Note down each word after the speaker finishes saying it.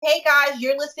Hey guys,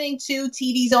 you're listening to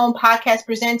TV's own podcast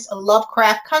presents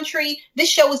LoveCraft Country. This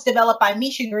show was developed by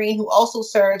Misha Green, who also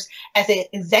serves as an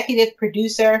executive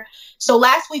producer. So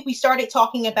last week we started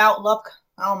talking about love.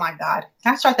 Oh my God.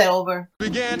 Can I start that over?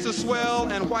 Began to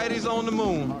swell and Whitey's on the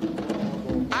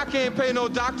moon. I can't pay no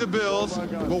doctor bills, but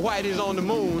Whitey's on the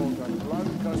moon.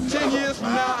 10 years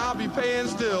from now, I'll be paying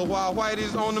still while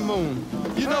Whitey's on the moon.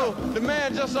 You know, the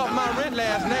man just upped my rent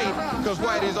last night because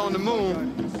Whitey's on the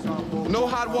moon. No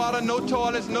hot water, no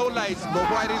toilets, no lights, but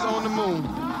Whitey's on the moon.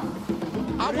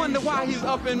 I wonder why he's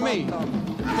upping me.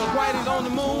 Because Whitey's on the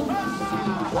moon?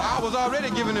 Well, I was already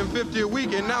giving him $50 a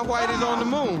week, and now Whitey's on the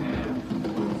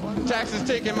moon. Taxes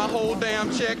taking my whole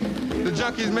damn check. The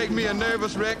junkies make me a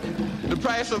nervous wreck. The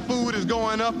price of food is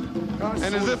going up.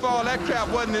 And as if all that crap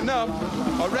wasn't enough,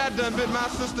 a rat done bit my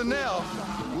sister Nell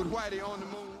with Whitey on the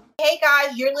moon. Hey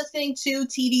guys, you're listening to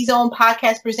TV's own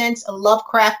podcast presents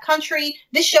LoveCraft Country.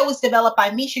 This show was developed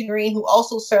by Misha Green, who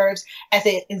also serves as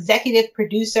an executive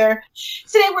producer.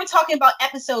 Today we're talking about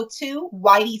episode 2,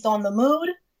 Whitey's on the Mood.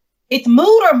 It's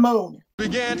mood or moon?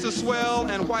 Began to swell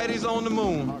and Whitey's on the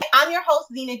moon. I'm your host,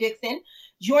 Zena Dixon.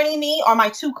 Joining me are my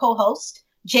two co-hosts,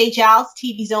 Jay Giles,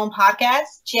 TV's own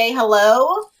podcast. Jay,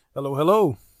 hello. Hello,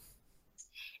 hello.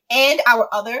 And our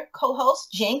other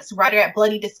co-host, Jinx, writer at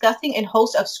Bloody Disgusting and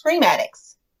host of Scream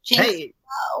Addicts. Jinx, hey.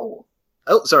 hello.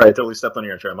 Oh, sorry, I totally stepped on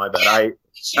your intro. My bad.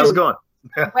 How's it going?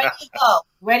 Ready to go.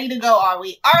 Ready to go, are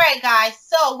we? All right, guys.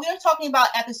 So we're talking about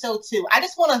episode 2. I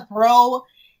just want to throw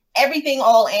everything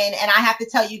all in, and I have to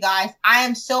tell you guys, I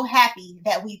am so happy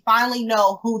that we finally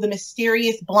know who the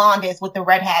mysterious blonde is with the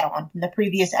red hat on from the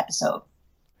previous episode.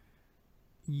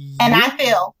 Yeah.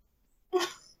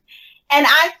 And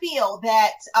I feel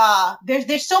that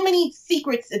there's so many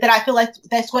secrets that I feel like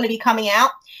that's going to be coming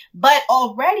out. But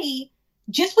already,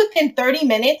 just within 30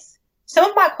 minutes, some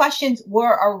of my questions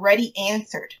were already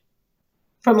answered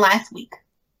from last week.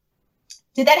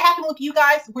 Did that happen with you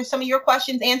guys? Were some of your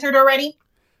questions answered already?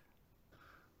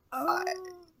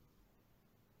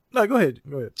 No, go ahead.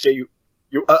 Jay,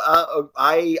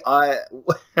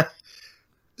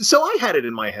 So I had it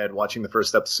in my head watching the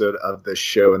first episode of this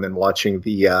show and then watching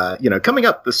the, coming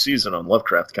up this season on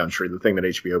LoveCraft Country, the thing that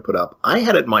HBO put up. I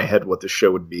had it in my head what the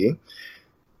show would be.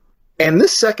 And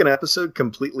this second episode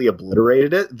completely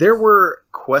obliterated it. There were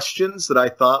questions that I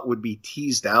thought would be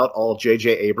teased out all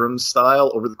J.J. Abrams style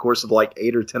over the course of like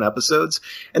 8 or 10 episodes.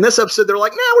 And this episode, they're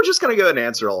like, we're just going to go ahead and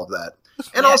answer all of that.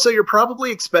 And also, you're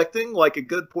probably expecting like a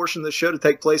good portion of the show to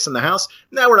take place in the house.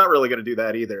 No, we're not really going to do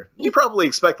that either. You probably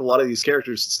expect a lot of these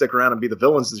characters to stick around and be the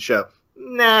villains of the show.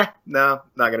 No, not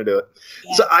going to do it.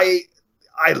 Yeah. So I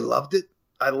loved it.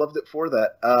 I loved it for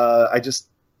that.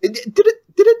 Did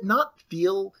it not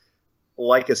feel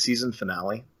like a season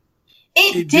finale?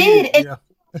 It did. Yeah.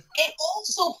 It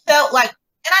also felt like,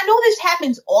 and I know this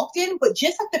happens often, but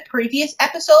just like the previous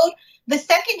episode, the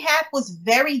second half was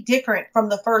very different from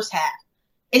the first half.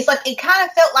 It's like, it kind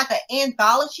of felt like an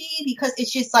anthology because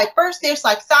it's just like, first there's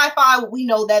like sci-fi, we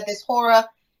know that there's horror.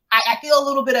 I feel a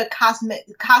little bit of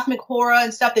cosmic horror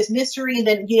and stuff, there's mystery, and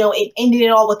then, it ended it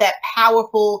all with that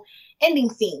powerful ending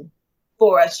scene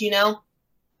for us, A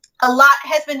lot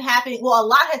has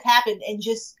happened in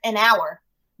just an hour.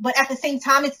 But at the same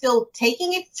time, it's still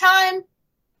taking its time,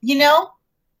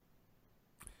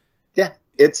 Yeah,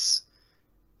 it's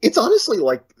honestly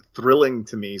like thrilling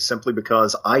to me simply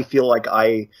because I feel like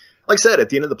I said at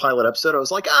the end of the pilot episode, I was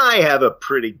like, I have a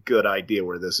pretty good idea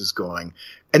where this is going.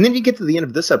 And then you get to the end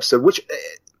of this episode, which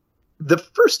the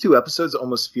first 2 episodes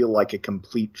almost feel like a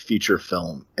complete feature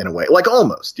film in a way, like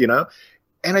almost, And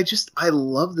I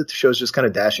love that the show's just kind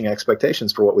of dashing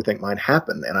expectations for what we think might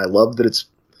happen. And I love that it's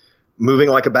moving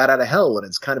like a bat out of hell and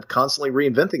it's kind of constantly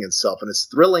reinventing itself. And it's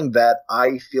thrilling that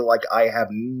I feel like I have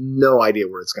no idea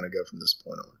where it's going to go from this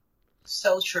point on.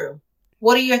 So true.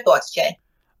 What are your thoughts, Jay?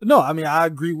 No, I mean, I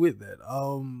agree with that.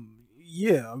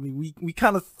 We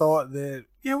kind of thought that,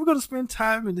 we're going to spend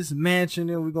time in this mansion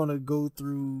and we're going to go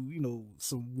through,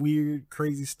 some weird,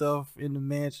 crazy stuff in the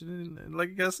mansion. And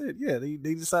like I said, they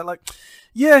decide like,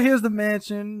 here's the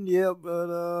mansion. Yeah,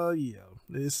 but,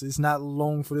 it's not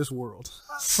long for this world.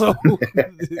 So,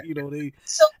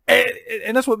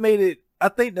 and that's what made it, I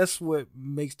think that's what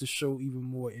makes the show even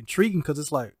more intriguing because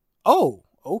it's like, oh,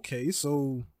 okay,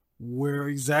 so where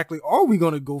exactly are we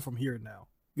going to go from here now?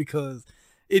 Because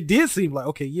it did seem like,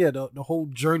 okay, the whole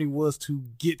journey was to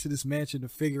get to this mansion to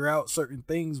figure out certain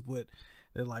things, but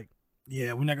they're like,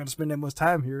 we're not going to spend that much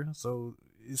time here. So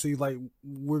it seems like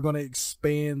we're going to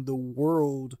expand the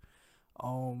world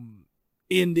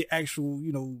in the actual,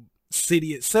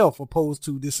 city itself opposed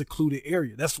to this secluded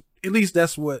area. That's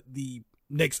what the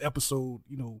next episode,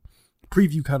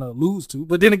 preview kind of alludes to.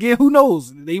 But then again, who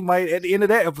knows? They might at the end of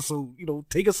that episode,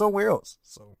 take us somewhere else.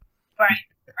 So right.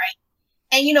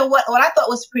 And you know what I thought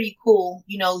was pretty cool,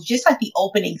 just like the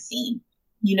opening scene.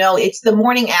 It's the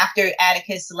morning after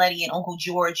Atticus, Letty, and Uncle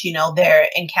George, their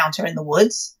encounter in the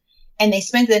woods. And they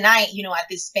spend the night, at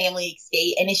this family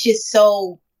estate. And it's just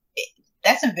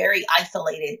that's a very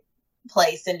isolated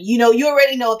place. And, you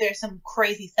already know there's some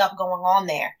crazy stuff going on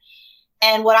there.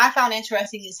 And what I found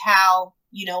interesting is how,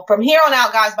 from here on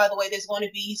out, guys, by the way, there's going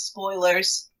to be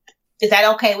spoilers. Is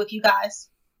that okay with you guys?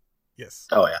 Yes.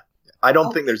 Oh, yeah. I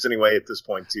don't think there's any way at this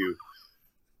point to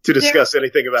discuss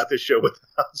anything about this show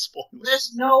without spoilers.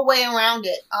 There's no way around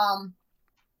it.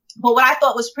 But what I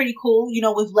thought was pretty cool,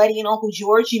 with Letty and Uncle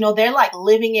George, they're like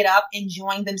living it up,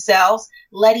 enjoying themselves.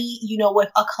 Letty, with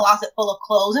a closet full of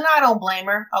clothes, and I don't blame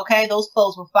her. Okay. Those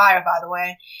clothes were fire, by the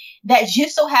way, that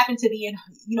just so happened to be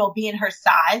be in her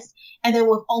size. And then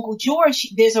with Uncle George,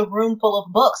 there's a room full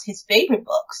of books, his favorite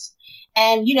books.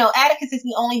 And, Atticus is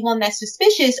the only one that's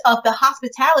suspicious of the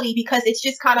hospitality because it's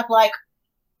just kind of like,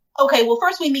 okay, well,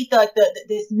 first we meet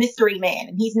this mystery man,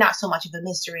 and he's not so much of a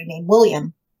mystery named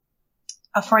William,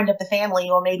 a friend of the family,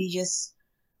 or maybe just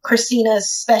Christina's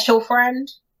special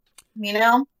friend,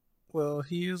 Well,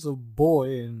 he is a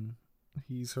boy, and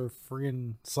he's her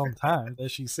friend sometimes,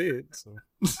 as she said, so.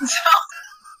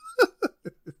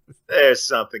 There's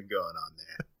something going on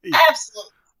there. Yeah.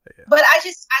 Absolutely. Yeah. But I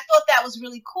thought that was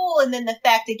really cool. And then the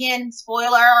fact, again,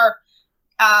 spoiler,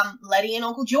 Letty and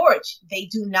Uncle George, they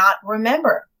do not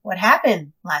remember what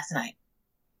happened last night.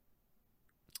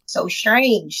 So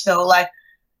strange. So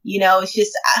it's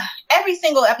just every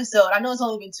single episode. I know it's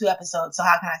only been 2 episodes, so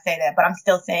how can I say that? But I'm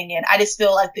still saying it. I just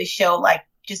feel like this show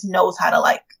just knows how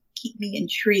to keep me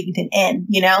intrigued and end,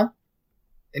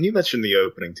 And you mentioned the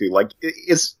opening too.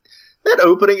 That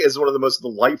opening is one of the most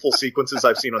delightful sequences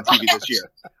I've seen on TV this year.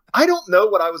 I don't know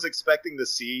what I was expecting to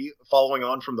see following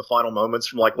on from the final moments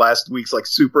from last week's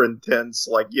super intense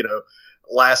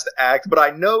last act, but I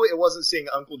know it wasn't seeing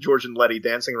Uncle George and Letty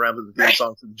dancing around to the theme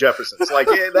songs of the Jeffersons.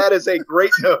 That is a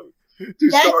great note to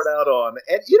start out on.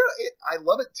 And I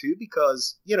love it too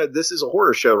because this is a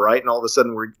horror show, right? And all of a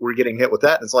sudden we're getting hit with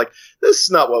that, and it's this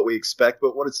is not what we expect.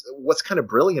 But what's kind of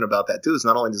brilliant about that too is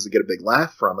not only does it get a big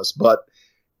laugh from us, but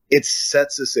it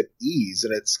sets us at ease,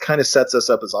 and it's kind of sets us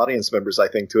up as audience members, I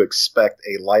think, to expect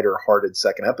a lighter-hearted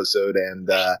second episode. And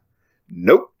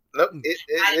nope,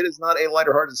 it is not a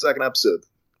lighter-hearted second episode.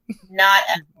 Not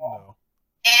at all.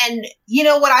 And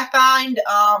what I find,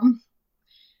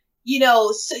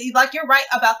 so, you're right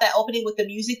about that opening with the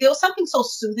music. There was something so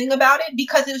soothing about it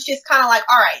because it was just kind of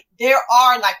all right, there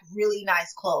are really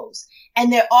nice clothes.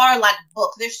 And there are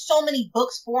books. There's so many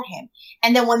books for him.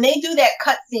 And then when they do that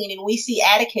cut scene and we see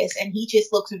Atticus and he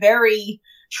just looks very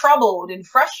troubled and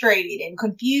frustrated and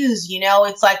confused,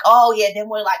 it's oh yeah, then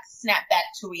we're snap back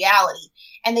to reality.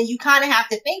 And then you kind of have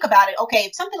to think about it. Okay,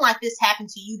 if something like this happened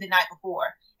to you the night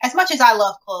before, as much as I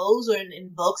love clothes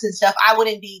and books and stuff, I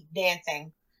wouldn't be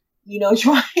dancing,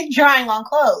 trying on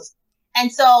clothes. And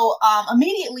so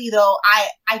immediately though,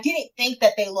 I didn't think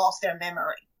that they lost their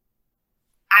memory.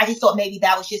 I just thought maybe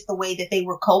that was just the way that they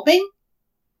were coping.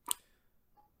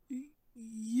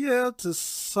 Yeah, to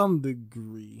some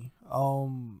degree.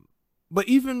 But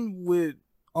even with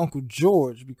Uncle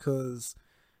George, because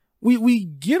we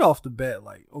get off the bat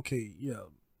okay, yeah,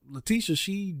 Letitia,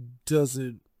 she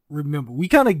doesn't remember. We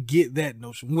kind of get that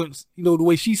notion. Once, the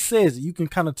way she says it, you can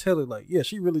kind of tell it yeah,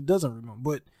 she really doesn't remember.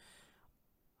 But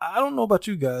I don't know about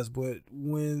you guys, but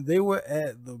when they were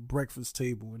at the breakfast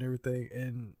table and everything,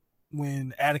 and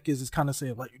when Atticus is kind of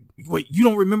saying wait, you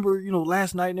don't remember,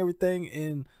 last night and everything.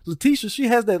 And Letitia, she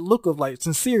has that look of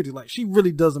sincerity. She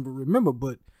really doesn't remember.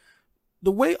 But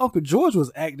the way Uncle George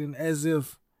was acting as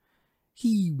if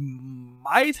he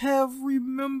might have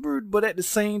remembered, but at the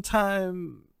same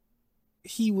time,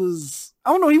 he was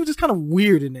just kind of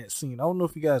weird in that scene. I don't know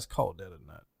if you guys caught that or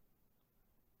not.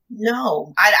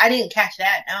 No, I didn't catch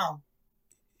that. No.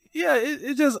 Yeah,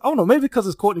 it just, I don't know, maybe because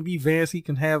it's Courtney B. Vance, he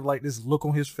can have this look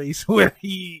on his face where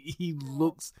he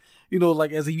looks,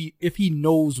 as if he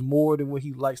knows more than what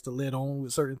he likes to let on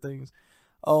with certain things.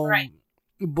 Right.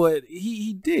 But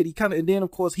he did. He kind of, and then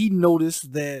of course he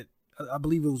noticed that, I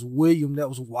believe it was William that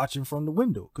was watching from the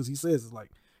window, because he says it's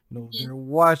they're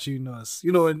watching us,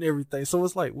 and everything. So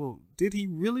it's well, did he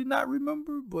really not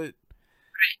remember? But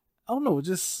I don't know,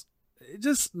 just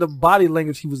the body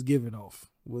language he was giving off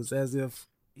was as if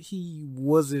he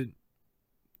wasn't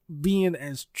being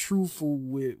as truthful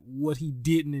with what he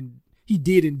did and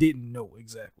didn't know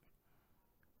exactly.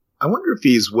 I wonder if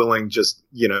he's willing just,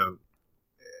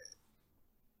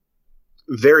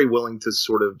 very willing to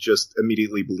sort of just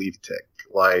immediately believe Tick.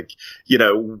 Like,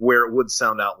 where it would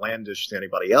sound outlandish to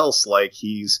anybody else, like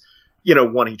he's,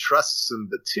 one, he trusts him,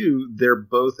 but two, they're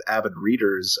both avid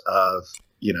readers of,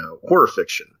 horror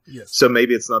fiction. Yes. So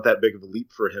maybe it's not that big of a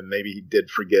leap for him. Maybe he did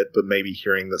forget, but maybe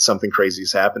hearing that something crazy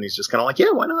has happened, he's just kind of like,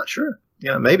 yeah, why not? Sure.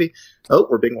 Maybe. Oh,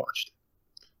 we're being watched.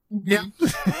 Yeah.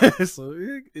 So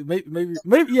maybe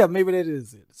that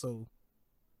is it. So.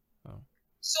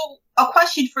 So a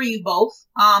question for you both.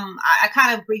 I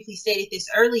kind of briefly stated this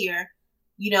earlier.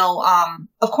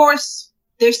 Of course,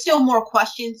 there's still more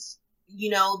questions,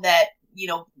 that,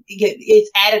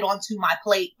 it's added onto my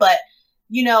plate. But,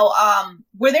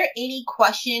 were there any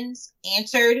questions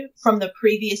answered from the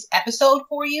previous episode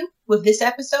for you with this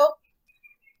episode?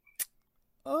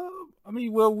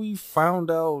 We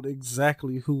found out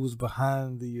exactly who was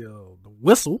behind the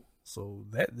whistle. So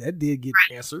that did get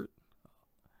answered.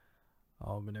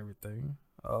 And everything.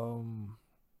 I'm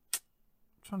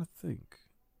trying to think.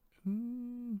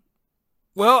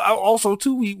 Well, also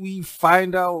too, we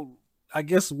find out, I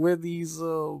guess, where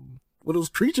those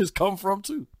creatures come from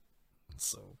too.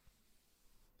 So,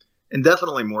 and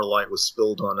definitely more light was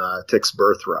spilled on Tick's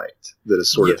birthright that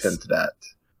is sort of hinted at.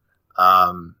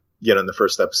 In the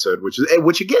first episode,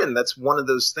 which again, that's one of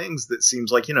those things that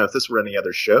seems like, if this were any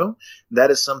other show,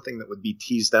 that is something that would be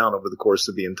teased out over the course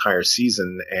of the entire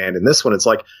season. And in this one, it's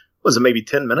like, was it maybe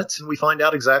 10 minutes and we find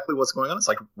out exactly what's going on? It's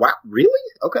like, wow, really?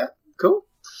 Okay, cool.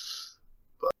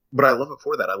 But I love it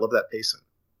for that. I love that pacing.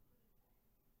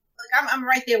 Like I'm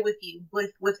right there with you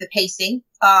with the pacing.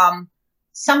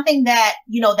 Something that,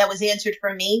 that was answered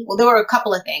for me. Well, there were a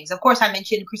couple of things. Of course, I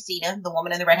mentioned Christina, the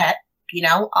woman in the red hat. But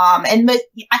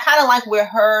I kind of like where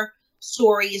her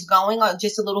story is going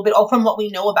just a little bit, from what we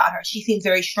know about her. She seems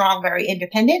very strong, very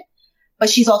independent, but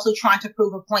she's also trying to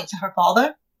prove a point to her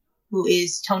father, who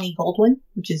is Tony Goldwyn,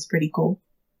 which is pretty cool.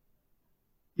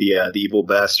 Yeah, the evil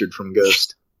bastard from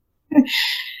Ghost.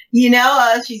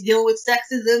 She's dealing with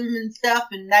sexism and stuff,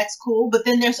 and that's cool. But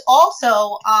then there's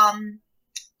also,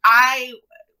 I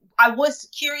was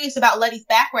curious about Letty's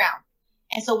background.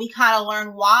 And so we kind of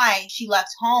learn why she left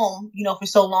home, for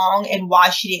so long, and why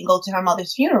she didn't go to her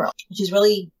mother's funeral, which is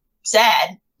really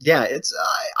sad. Yeah,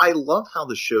 I love how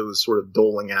the show is sort of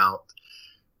doling out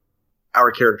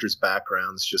our characters'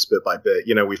 backgrounds just bit by bit.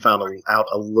 We found out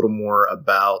a little more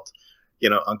about,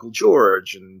 Uncle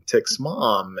George and Tick's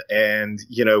mom. And,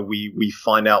 we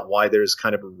find out why there's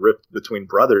kind of a rift between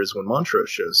brothers when Montrose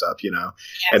shows up, yes.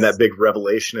 And that big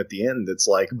revelation at the end. It's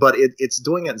like, but it's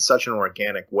doing it in such an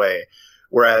organic way.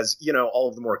 Whereas, all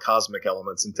of the more cosmic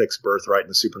elements in Tick's birthright and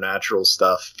the supernatural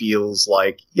stuff feels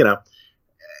like,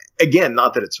 again,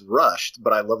 not that it's rushed,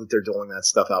 but I love that they're doling that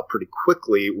stuff out pretty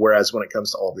quickly. Whereas when it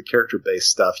comes to all the character-based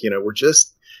stuff, we're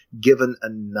just given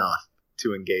enough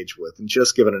to engage with and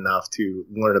just given enough to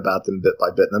learn about them bit by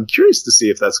bit. And I'm curious to see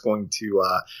if that's going to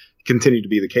continue to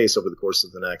be the case over the course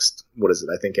of the next,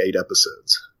 8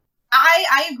 episodes.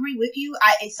 I agree with you.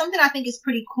 It's something I think is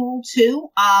pretty cool too.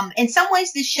 In some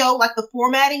ways, this show, like the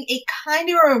formatting, it kind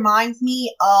of reminds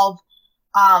me of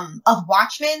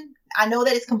Watchmen. I know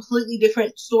that it's completely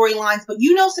different storylines, but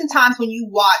sometimes when you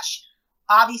watch,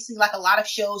 obviously, like a lot of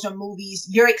shows or movies,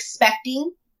 you're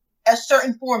expecting a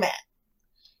certain format,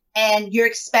 and you're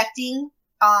expecting,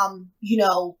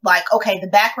 the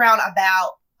background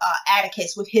about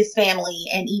Atticus with his family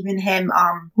and even him,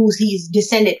 who's he's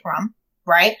descended from,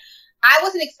 right? I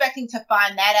wasn't expecting to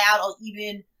find that out, or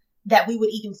even that we would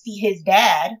even see his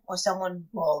dad or someone.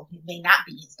 Well, it may not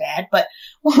be his dad, but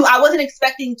I wasn't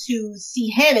expecting to see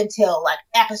him until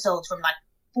episodes from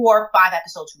 4 or 5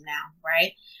 episodes from now,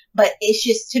 right? But it's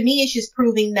just, to me, it's just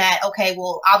proving that, okay,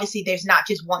 well, obviously there's not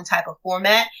just one type of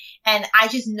format. And I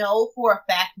just know for a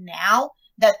fact now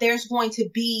that there's going to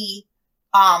be,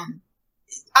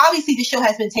 obviously the show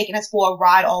has been taking us for a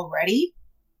ride already,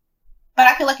 but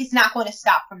I feel like it's not going to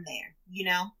stop from there,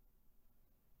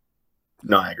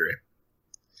 No, I agree.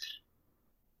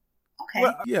 Okay.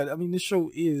 Well, yeah, this show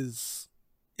is,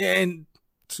 and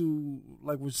to,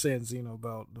 like we're saying, Zeno,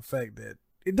 about the fact that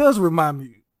it does remind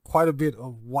me quite a bit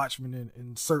of Watchmen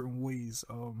in certain ways.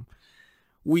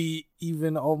 We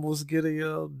even almost get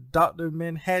a Dr.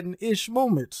 Manhattan-ish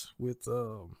moment with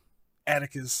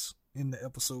Atticus in the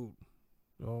episode.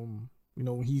 When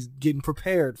he's getting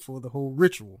prepared for the whole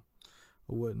ritual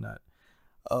or whatnot,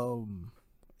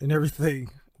 and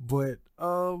everything. But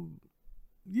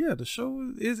the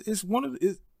show is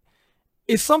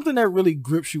it's something that really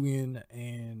grips you in,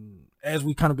 and as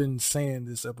we kind of been saying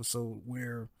this episode,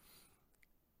 where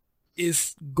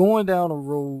it's going down a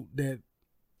road that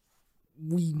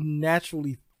we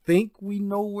naturally think we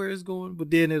know where it's going,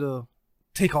 but then it'll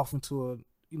take off into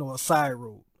a side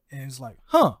road. And it's like,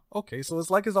 huh, okay. So it's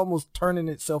like it's almost turning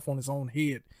itself on its own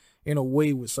head in a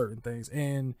way with certain things.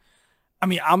 And I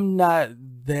mean, I'm not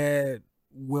that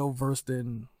well versed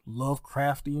in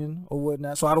Lovecraftian or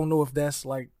whatnot, so I don't know if that's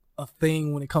like a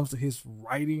thing when it comes to his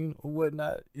writing or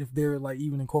whatnot, if they're like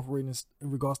even incorporating this in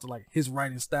regards to like his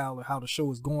writing style or how the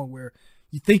show is going, where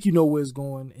you think you know where it's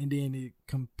going and then it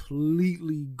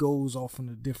completely goes off in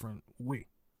a different way.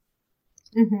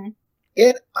 Mm-hmm.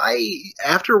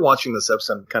 After watching this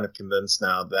episode, I'm kind of convinced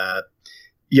now that,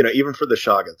 even for the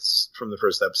Shoggoths from the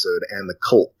first episode and the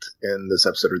cult in this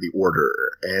episode, or the Order,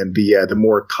 and the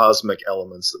more cosmic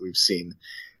elements that we've seen,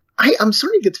 I'm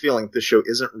starting to get the feeling that the show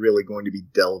isn't really going to be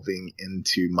delving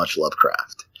into much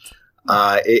Lovecraft.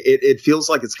 It feels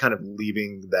like it's kind of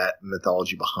leaving that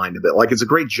mythology behind a bit. Like, it's a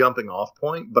great jumping off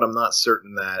point, but I'm not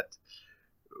certain that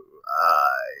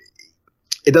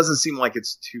it doesn't seem like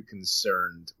it's too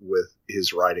concerned with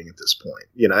his writing at this point.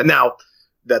 Now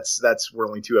we're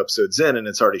only 2 episodes in, and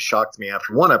it's already shocked me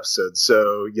after 1 episode.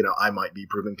 So, I might be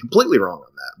proven completely wrong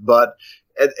on that. But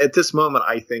at this moment,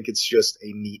 I think it's just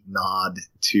a neat nod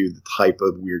to the type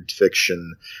of weird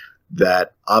fiction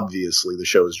that obviously the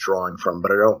show is drawing from,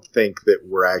 but I don't think that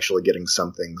we're actually getting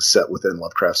something set within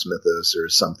Lovecraft's mythos or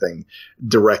something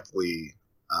directly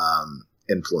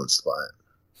influenced by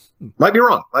it. Might be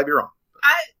wrong.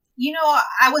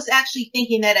 I was actually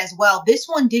thinking that as well. This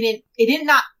one did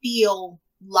not feel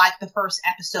like the first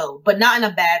episode, but not in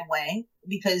a bad way,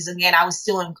 because again, I was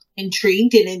still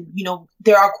intrigued, and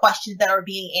there are questions that are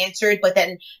being answered, but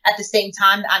then at the same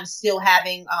time, I'm still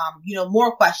having,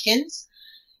 more questions.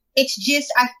 It's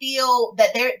just, I feel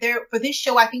that they're for this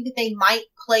show, I think that they might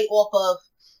play off of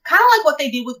kind of like what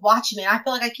they did with Watchmen. I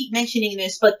feel like I keep mentioning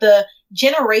this, but the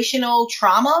generational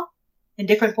trauma in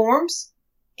different forms,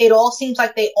 it all seems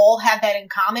like they all have that in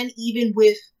common, even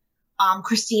with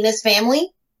Christina's family.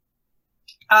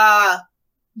 That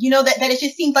it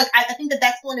just seems like I think that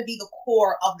that's going to be the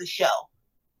core of the show.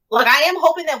 Like, I am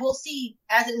hoping that we'll see,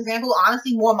 as an example,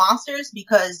 honestly, more monsters,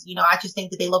 because, I just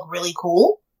think that they look really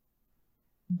cool.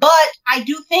 But I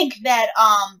do think that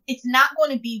it's not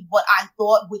going to be what I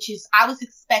thought, which is I was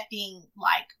expecting,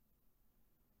 like,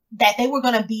 that they were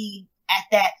going to be at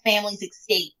that family's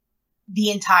estate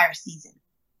the entire season.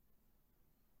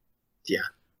 Yeah,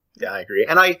 I agree.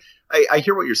 And I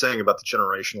hear what you're saying about the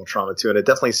generational trauma, too, and it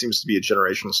definitely seems to be a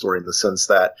generational story in the sense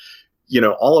that,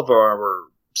 all of our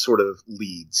sort of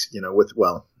leads,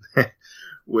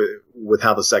 with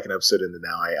how the second episode ended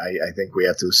now, I think we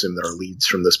have to assume that our leads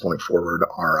from this point forward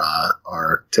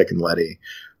are Tick and Letty.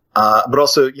 But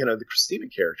also, the Christina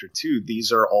character, too.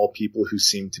 These are all people who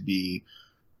seem to be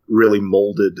really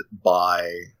molded by,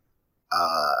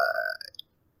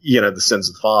 the sins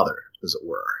of the father, as it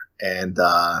were. And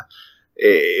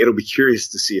it'll be curious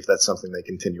to see if that's something they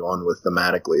continue on with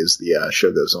thematically as the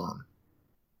show goes on.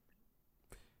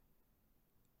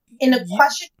 In a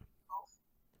question...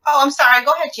 Oh, I'm sorry.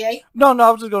 Go ahead, Jay. No, I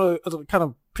was just going to kind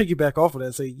of piggyback off of that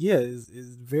and say, yeah, it's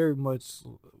very much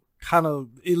kind of,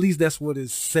 at least that's what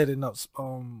is setting up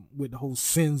with the whole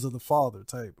sins of the father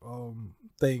type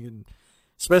thing. And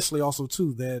especially also,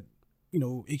 too, that,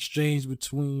 exchange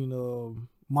between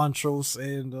Montrose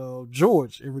and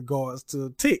George in regards to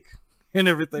Tick and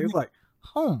everything. It's like,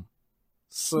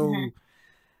 So,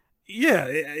 yeah,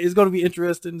 it's going to be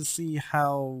interesting to see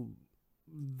how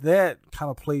that kind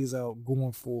of plays out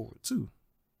going forward too,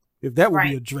 if that will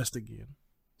be addressed again.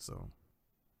 So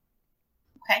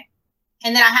okay,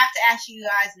 and then I have to ask you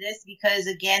guys this, because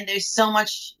again, there's so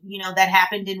much that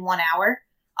happened in 1 hour.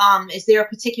 Is there a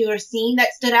particular scene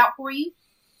that stood out for you?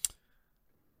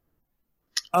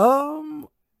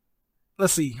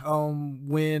 Let's see.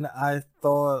 When I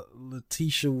thought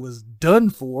Letitia was done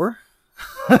for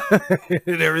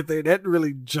and everything, that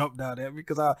really jumped out at me,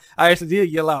 because I actually did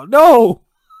yell out, "No!"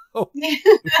 I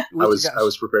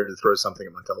was prepared to throw something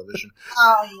at my television.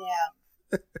 Oh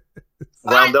yeah.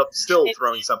 Wound up still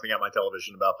throwing something at my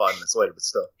television about 5 minutes later, but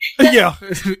still. Yeah,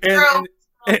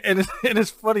 and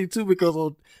it's funny too,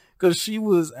 because she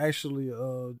was actually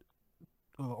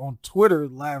on Twitter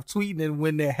live tweeting, and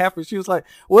when that happened, she was like,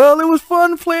 "Well, it was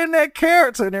fun playing that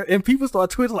character," and people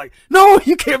start tweeting like, "No,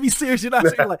 you can't be serious, you're not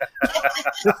saying like."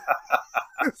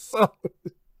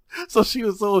 so she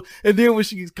was and then when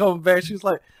she's coming back, she was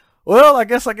like, "Well, I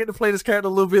guess I get to play this character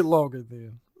a little bit longer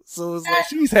then." So it's like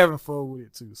she's having fun with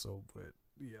it too. So, but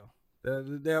yeah,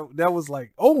 that was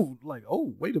like, oh,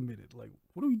 wait a minute, like,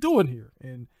 what are we doing here?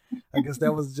 And I guess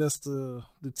that was just the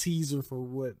teaser for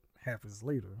what happens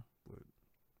later. But,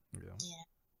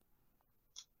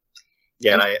 yeah.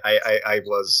 Yeah, and I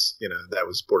was, that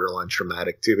was borderline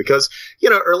traumatic too, because,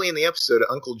 early in the episode,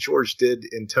 Uncle George did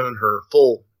intone her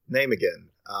full name again.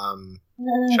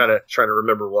 Trying to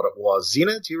remember what it was.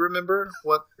 Xena, do you remember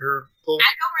what her full?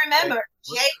 I don't remember.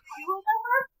 Jay, do you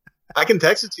remember? I can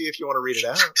text it to you if you want to read it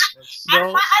out. I don't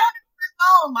have my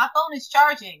phone. My phone is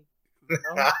charging.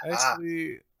 No,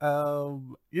 actually,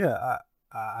 yeah,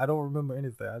 I don't remember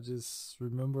anything. I just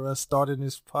remember us starting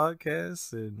this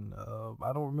podcast, and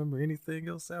I don't remember anything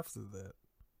else after that.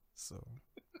 So,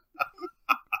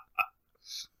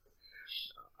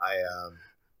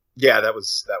 yeah, that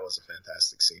was a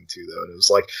fantastic scene too, though. And it was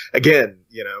like, again,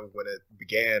 when it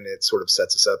began, it sort of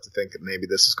sets us up to think that maybe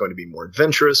this is going to be more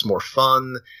adventurous, more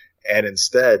fun. And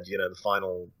instead, the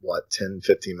final, 10,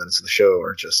 15 minutes of the show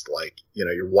are just like,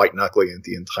 you're white knuckling it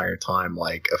the entire time,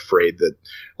 like afraid that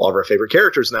all of our favorite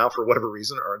characters now, for whatever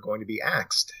reason, are going to be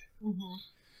axed. Mm-hmm.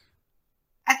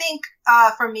 I think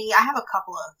for me, I have a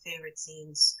couple of favorite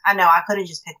scenes. I know I couldn't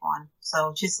just pick one,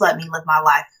 so just let me live my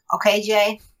life. Okay,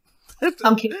 Jay?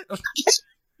 I'm kidding. No,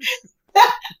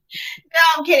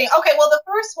 I'm kidding. Okay, well, the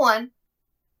first one,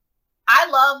 I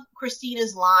love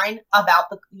Christina's line about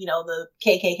the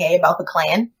KKK, about the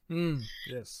Klan.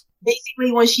 Yes.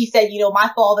 Basically, when she said, my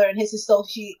father and his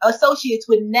associates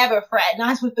would never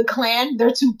fraternize with the Klan.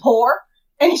 They're too poor.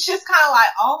 And it's just kind of like,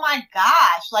 oh my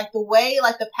gosh, like the way,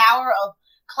 like the power of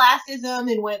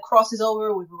classism and when it crosses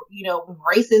over with, with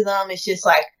racism, it's just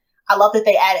like, I love that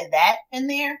they added that in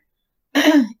there.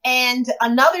 And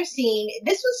another scene,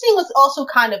 this scene was also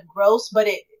kind of gross, but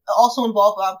it also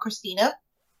involved Christina.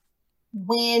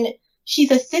 When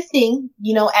she's assisting,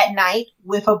 at night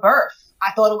with a birth.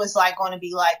 I thought it was like going to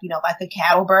be like, like a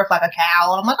cattle birth, like a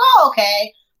cow. And I'm like, oh,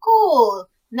 okay, cool.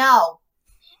 No,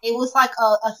 it was like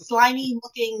a slimy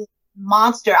looking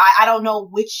monster. I don't know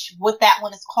what that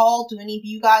one is called. Do any of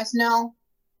you guys know?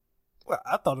 Well,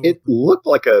 I thought it looked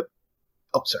like a,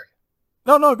 oh, sorry.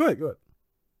 No, go ahead.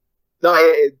 No,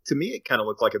 to me, it kind of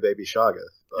looked like a baby Shoggoth.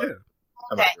 Yeah.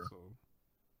 Okay.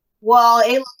 Well,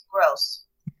 it looked gross.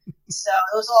 So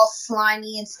it was all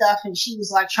slimy and stuff, and she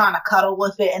was like trying to cuddle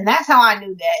with it, and that's how I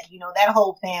knew that, that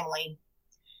whole family,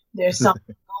 there's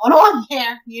something going on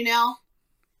there,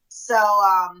 So,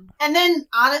 and then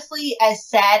honestly, as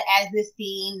sad as this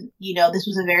scene, this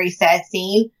was a very sad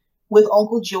scene with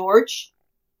Uncle George.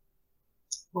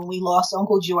 When we lost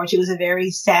Uncle George, it was a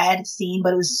very sad scene,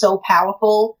 but it was so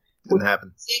powerful. Didn't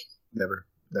happen. Never.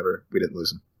 We didn't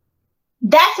lose him.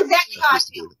 That's exactly how I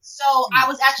feel. So I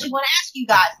was actually going to ask you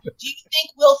guys, do you think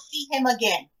we'll see him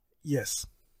again? Yes.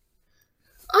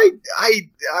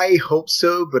 I hope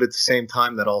so, but at the same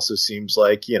time, that also seems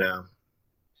like, 2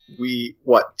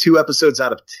 episodes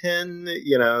out of 10,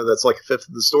 that's like a fifth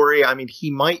of the story. I mean,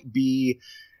 he might be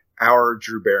our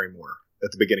Drew Barrymore at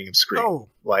the beginning of Scream.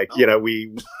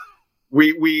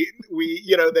 We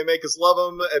they make us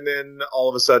love him, and then all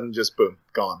of a sudden, just boom,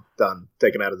 gone, done,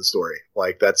 taken out of the story.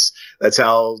 Like that's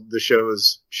how the show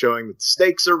is showing that the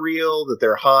stakes are real, that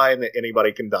they're high, and that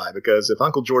anybody can die. Because if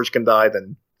Uncle George can die,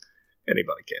 then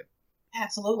anybody can.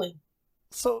 Absolutely.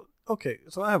 So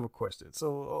I have a question.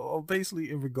 So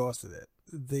basically, in regards to that,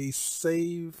 they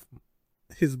save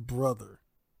his brother,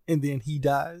 and then he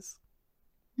dies.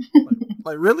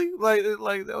 like really? Like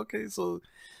okay, so.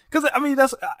 Because, I mean,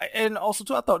 and also,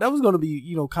 too, I thought that was going to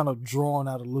be, kind of drawn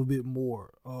out a little bit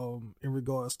more in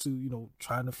regards to,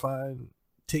 trying to find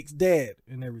Tick's dad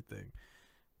and everything.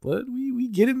 But we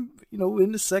get him,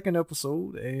 in the second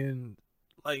episode, and,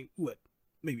 like,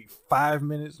 maybe 5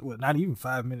 minutes, not even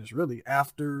 5 minutes, really,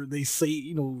 after they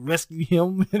say, rescue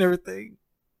him and everything,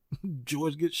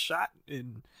 George gets shot,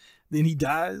 and then he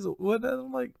dies or whatnot.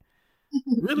 I'm like,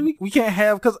 really? We can't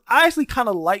have, because I actually kind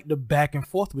of like the back and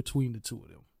forth between the two of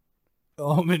them.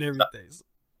 And everything.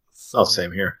 So,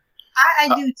 same here. I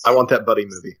do too. I want that buddy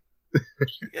movie.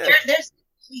 Yeah. There's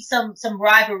some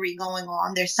rivalry going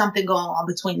on. There's something going on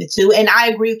between the two. And I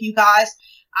agree with you guys.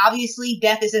 Obviously,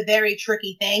 death is a very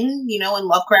tricky thing, in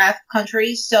Lovecraft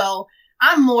country. So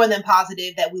I'm more than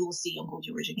positive that we will see Uncle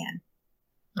George again.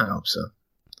 I hope so.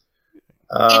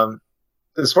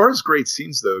 As far as great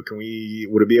scenes, though,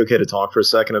 would it be okay to talk for a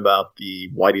second about the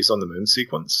Whitey's on the Moon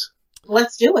sequence?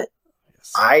 Let's do it.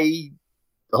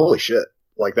 Holy shit.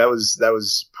 Like that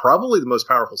was probably the most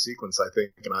powerful sequence, I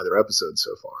think, in either episode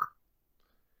so far.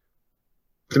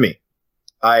 To me.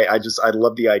 I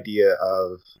love the idea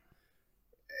of,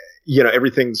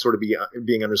 everything sort of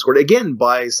being underscored again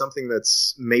by something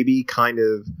that's maybe kind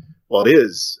of, well, it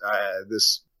is,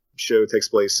 this show takes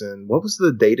place in, what was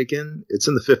the date again? It's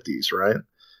in the 50s, right?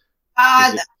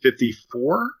 Is it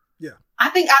 54? Yeah. I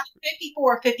think either 54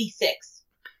 or 56.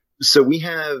 So we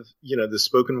have, the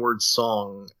spoken word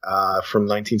song from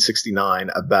 1969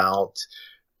 about,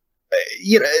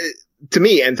 to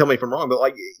me, and tell me if I'm wrong, but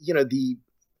like, the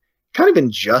kind of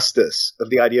injustice of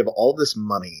the idea of all this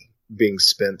money being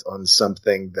spent on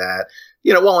something that,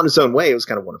 while in its own way, it was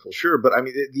kind of wonderful, sure. But I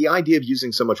mean, the idea of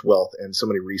using so much wealth and so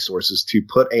many resources to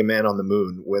put a man on the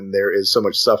moon when there is so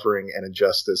much suffering and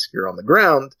injustice here on the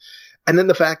ground. And then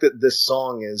the fact that this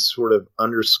song is sort of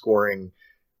underscoring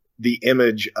the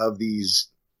image of these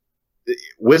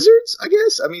wizards, I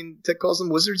guess. I mean, Tick calls them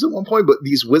wizards at one point, but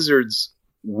these wizards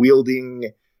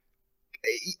wielding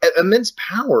immense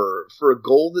power for a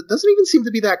goal that doesn't even seem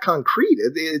to be that concrete.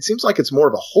 It seems like it's more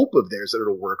of a hope of theirs that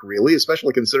it'll work, really,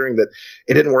 especially considering that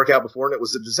it didn't work out before and it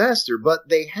was a disaster. But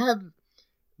they have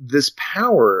this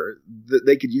power that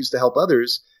they could use to help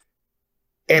others,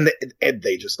 and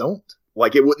they just don't.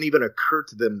 Like, it wouldn't even occur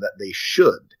to them that they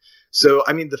should. So,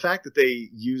 I mean, the fact that they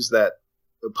use that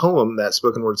poem, that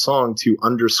spoken word song, to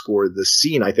underscore the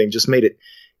scene, I think, just made it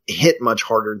hit much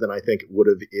harder than I think it would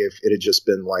have if it had just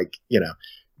been like,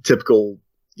 typical,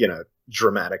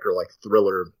 dramatic or like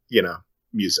thriller,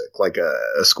 music, like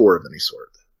a score of any sort.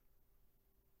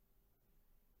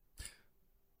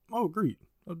 Oh, agreed.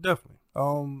 Oh, definitely.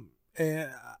 And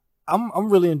I'm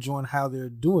really enjoying how they're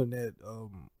doing that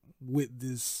with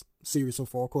this series so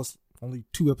far. Of course, only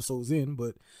 2 episodes in,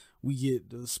 but we get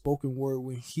the spoken word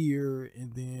one here,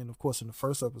 and then of course in the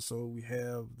first episode we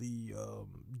have the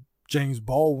James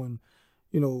Baldwin,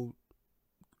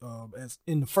 as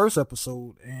in the first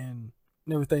episode and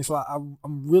everything. So I'm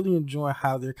really enjoying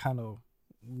how they're kind of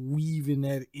weaving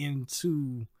that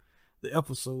into the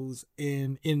episodes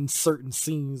and in certain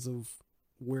scenes of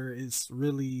where it's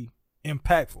really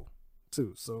impactful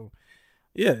too. So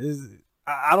yeah,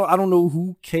 I don't know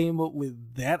who came up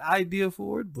with that idea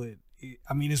for it, but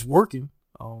it's working.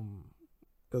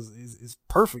 Because it's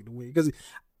perfect the way. Because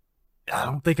I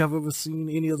don't think I've ever seen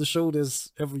any other show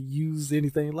that's ever used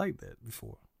anything like that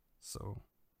before. So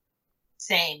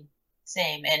same,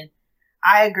 and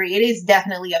I agree. It is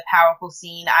definitely a powerful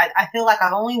scene. I feel like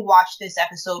I've only watched this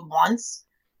episode once,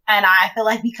 and I feel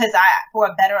like because for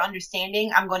a better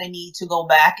understanding, I'm going to need to go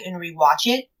back and rewatch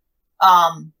it.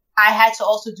 I had to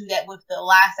also do that with the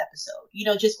last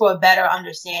episode, just for a better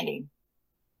understanding.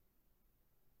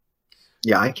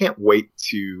 Yeah, I can't wait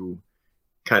to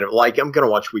kind of like, I'm going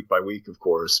to watch week by week, of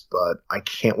course, but I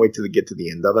can't wait to get to the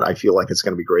end of it. I feel like it's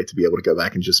going to be great to be able to go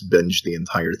back and just binge the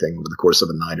entire thing over the course of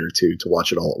a night or two to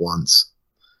watch it all at once.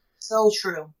 So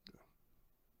true.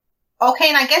 Okay,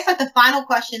 and I guess like the final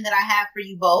question that I have for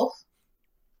you both,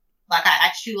 like I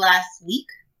asked you last week,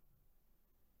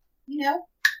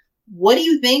 what do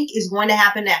you think is going to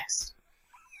happen next?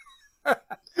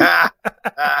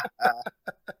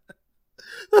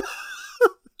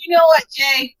 You know what,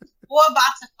 Jay? We're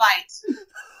about to fight.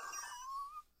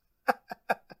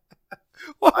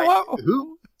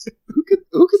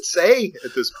 Who could say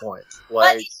at this point?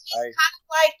 Like, it's kind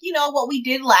of like what we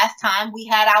did last time. We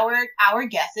had our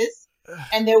guesses,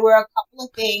 and there were a couple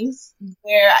of things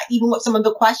where even with some of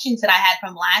the questions that I had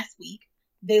from last week,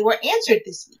 they were answered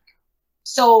this week.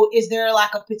 So, is there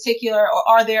like a particular, or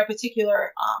are there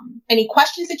particular any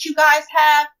questions that you guys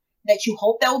have that you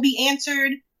hope that will be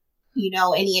answered?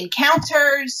 Any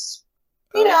encounters?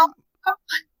 Come on.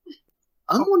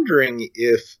 I'm wondering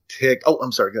if Tick. Oh,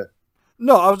 I'm sorry. Go ahead.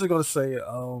 No, I was just gonna say,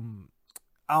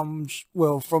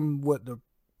 from what the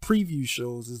preview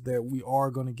shows is that we are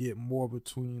gonna get more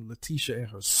between Letitia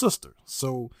and her sister.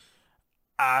 So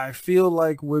I feel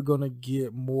like we're gonna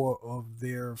get more of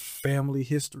their family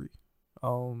history,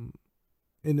 in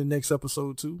the next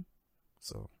episode too.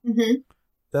 So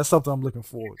that's something I'm looking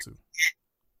forward to.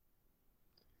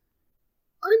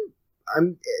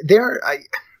 I'm there.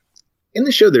 In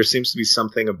the show, there seems to be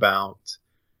something about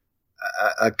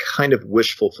a kind of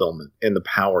wish fulfillment in the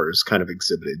powers kind of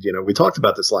exhibited. We talked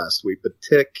about this last week, but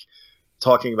Tick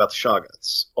talking about the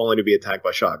Shoggoths, only to be attacked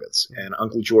by Shoggoths. And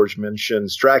Uncle George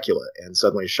mentions Dracula, and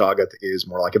suddenly Shoggoth is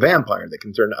more like a vampire that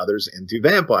can turn others into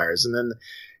vampires. And then,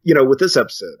 with this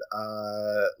episode,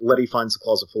 Letty finds a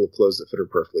closet full of clothes that fit her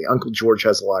perfectly. Uncle George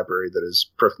has a library that is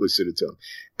perfectly suited to him.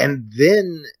 And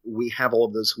then we have all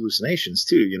of those hallucinations,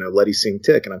 too. Letty seeing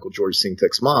Tick and Uncle George seeing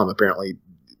Tick's mom, apparently,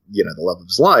 the love of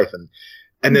his life.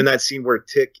 And then that scene where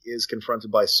Tick is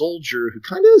confronted by a soldier who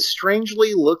kind of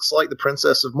strangely looks like the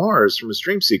Princess of Mars from his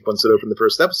dream sequence that opened the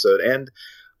first episode. And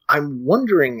I'm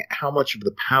wondering how much of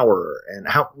the power and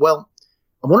I'm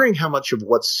wondering how much of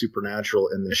what's supernatural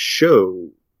in this show,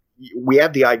 we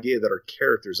have the idea that our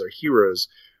characters, our heroes,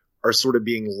 are sort of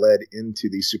being led into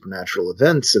these supernatural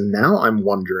events. And now I'm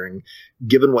wondering,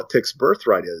 given what Tick's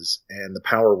birthright is and the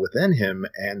power within him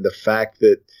and the fact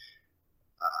that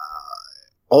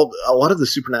a lot of the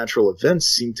supernatural events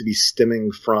seem to be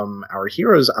stemming from our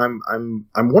heroes, I'm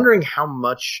wondering how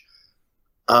much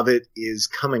of it is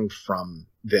coming from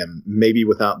them, maybe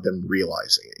without them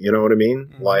realizing it. You know what I mean?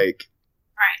 Mm-hmm. Like,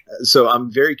 right. So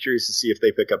I'm very curious to see if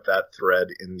they pick up that thread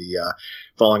in the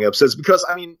following episodes, because,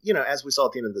 I mean, you know, as we saw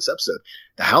at the end of this episode,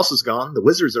 the house is gone, the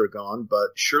wizards are gone, but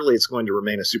surely it's going to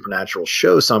remain a supernatural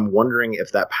show. So I'm wondering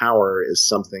if that power is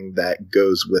something that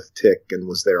goes with Tick and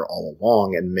was there all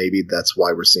along, and maybe that's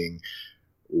why we're seeing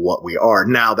what we are.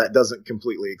 Now, that doesn't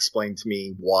completely explain to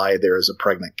me why there is a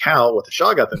pregnant cow with a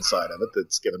shoggoth inside of it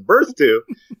that's given birth to.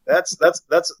 That's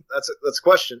a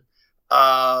question.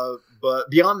 But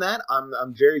beyond that,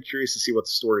 I'm very curious to see what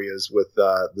the story is with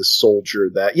the soldier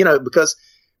that, you know, because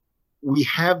we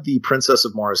have the Princess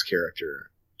of Mars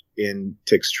character in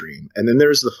Tick's dream, and then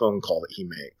there's the phone call that he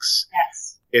makes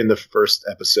in the first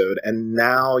episode, and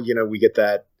now, you know, we get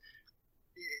that,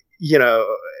 you know,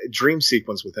 dream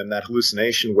sequence with him, that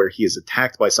hallucination where he is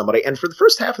attacked by somebody, and for the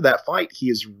first half of that fight, he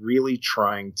is really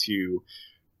trying to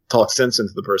talk sense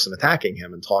into the person attacking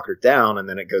him and talk her down, and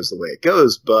then it goes the way it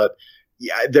goes. But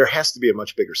yeah, there has to be a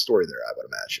much bigger story there, I would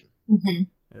imagine. Mm-hmm.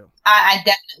 Yeah. I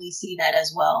definitely see that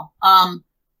as well.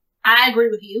 I agree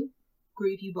with you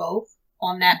both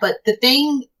on that. But the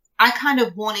thing I kind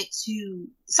of wanted to,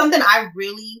 something I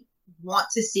really want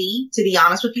to see, to be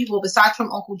honest with you, well, besides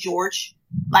from Uncle George,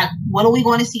 like, when are we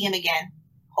going to see him again?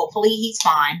 Hopefully he's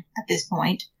fine at this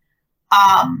point.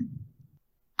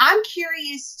 I'm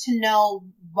curious to know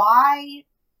why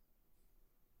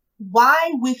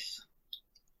with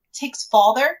Tick's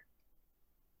father,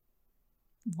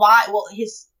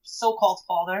 his so-called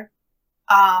father,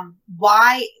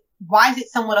 why is it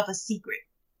somewhat of a secret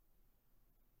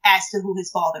as to who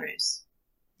his father is,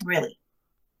 really?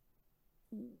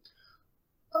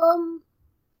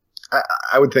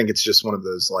 I would think it's just one of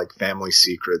those, like, family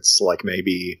secrets, like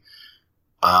maybe,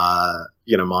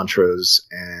 you know, Montrose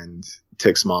and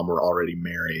Tick's mom were already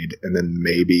married, and then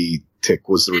maybe Tick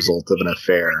was the result of an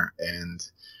affair, and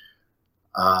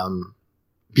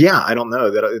yeah, I don't know.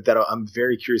 That I'm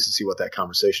very curious to see what that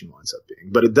conversation winds up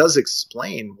being. But it does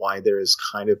explain why there is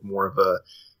kind of more of a,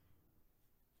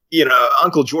 you know,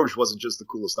 Uncle George wasn't just the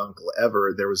coolest uncle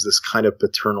ever. There was this kind of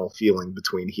paternal feeling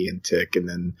between he and Tick, and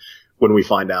then when we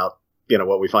find out, you know,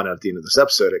 what we find out at the end of this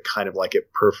episode, it kind of like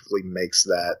it perfectly makes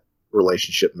that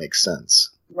relationship make sense.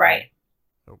 Right.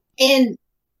 And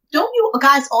don't you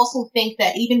guys also think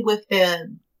that even with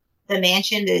the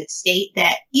mansion, the estate,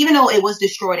 that even though it was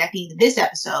destroyed at the end of this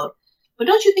episode, but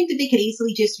don't you think that they could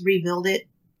easily just rebuild it?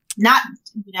 Not,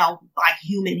 you know, like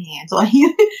human hands, or,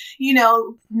 you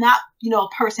know, not, you know, a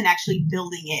person actually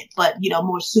building it, but, you know,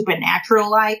 more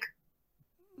supernatural like.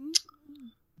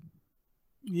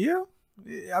 Yeah,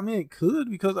 I mean, it could,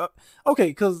 because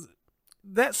because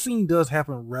that scene does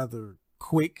happen rather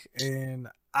quick, and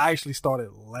I actually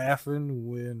started laughing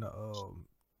when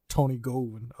Tony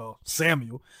Gold,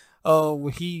 Samuel,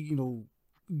 when he, you know,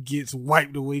 gets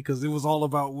wiped away, because it was all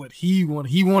about what he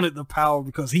wanted. He wanted the power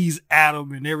because he's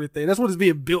Adam and everything. That's what it's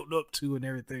being built up to and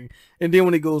everything. And then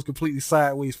when it goes completely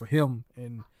sideways for him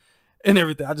and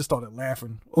everything, I just started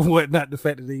laughing or whatnot. The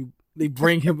fact that they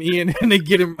bring him in and they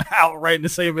get him out right in the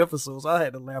same episode. So I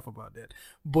had to laugh about that.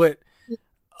 But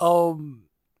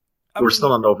we're still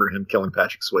not over him killing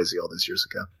Patrick Swayze all these years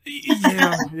ago.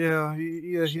 Yeah.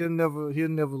 He'll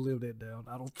never live that down,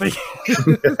 I don't think. He'll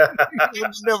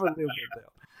never live that down.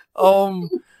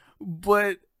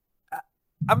 But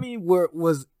I mean,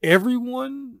 was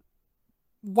everyone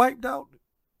wiped out?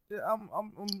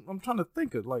 I'm trying to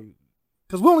think of, like,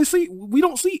 because we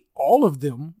don't see all of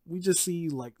them. We just see,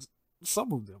 like,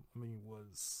 some of them. I mean,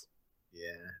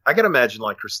 yeah. I can imagine,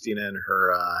 like, Christina and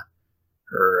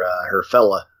her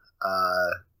fella.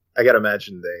 I gotta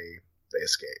imagine they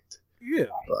escaped. Yeah.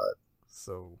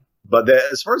 But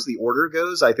as far as the order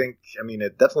goes, I think, I mean,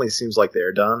 it definitely seems like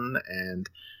they're done, and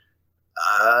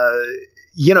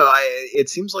you know, it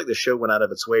seems like the show went out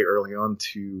of its way early on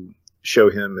to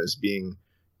show him as being,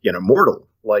 you know, mortal.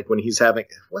 Like when he's having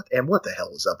what the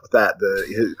hell was up with that?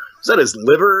 Was that his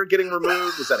liver getting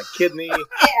removed? Was that a kidney? Yeah.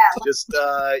 Just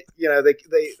you know, they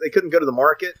couldn't go to the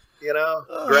market, you know,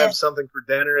 grab something for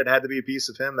dinner. It had to be a piece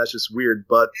of him. That's just weird.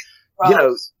 But you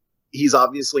know, he's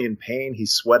obviously in pain.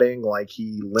 He's sweating. Like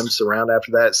he limps around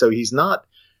after that. So he's not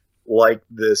like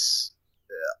this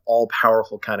all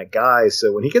powerful kind of guy.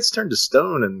 So when he gets turned to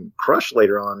stone and crushed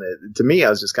later on, to me, I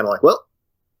was just kind of like, well,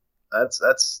 that's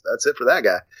it for that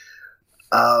guy.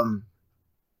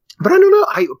 But I don't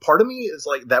know. Part of me is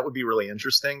like, that would be really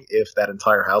interesting if that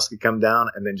entire house could come down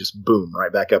and then just boom,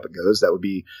 right back up it goes. That would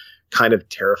be kind of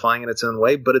terrifying in its own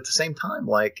way. But at the same time,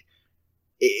 like,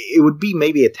 it would be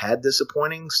maybe a tad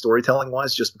disappointing storytelling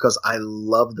wise, just because I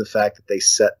love the fact that they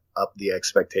set up the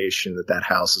expectation that that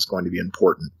house is going to be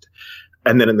important.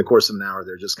 And then in the course of an hour,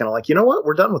 they're just kind of like, you know what?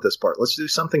 We're done with this part. Let's do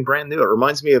something brand new. It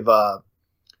reminds me of, I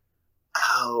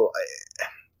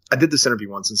did this interview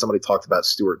once and somebody talked about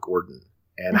Stuart Gordon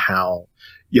and how,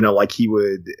 like he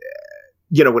would,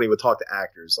 when he would talk to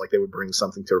actors, like they would bring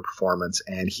something to a performance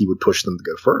and he would push them to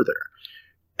go further.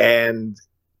 And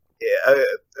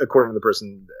according to the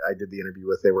person I did the interview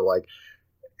with, they were like,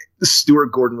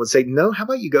 Stuart Gordon would say, no, how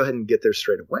about you go ahead and get there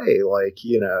straight away? Like,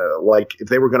 like if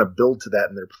they were going to build to that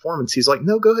in their performance, he's like,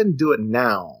 no, go ahead and do it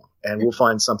now and we'll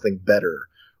find something better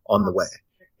on the way.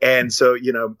 And so,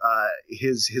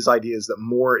 his idea is that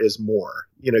more is more,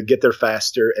 get there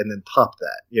faster and then top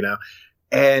that,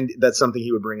 and that's something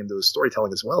he would bring into his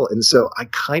storytelling as well. And so I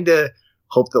kind of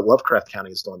hope that Lovecraft County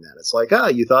is doing that. It's like,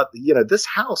 you thought, this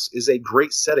house is a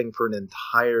great setting for an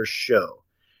entire show.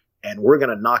 And we're going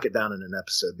to knock it down in an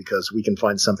episode because we can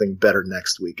find something better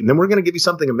next week. And then we're going to give you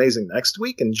something amazing next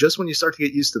week. And just when you start to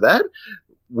get used to that,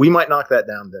 we might knock that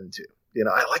down then too.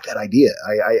 I like that idea.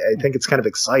 I think it's kind of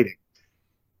exciting.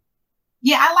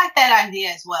 Yeah, I like that idea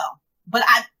as well. But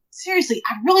I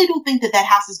really do think that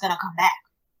house is going to come back.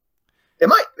 It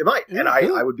might. And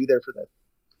I would be there for that.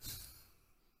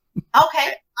 Okay. All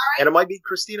right. And it might be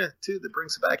Christina too that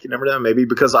brings it back. You never know. Maybe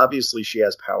because obviously she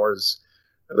has powers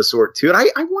of a sort too. And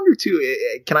I wonder too,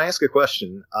 can I ask a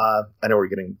question? I know we're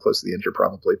getting close to the intro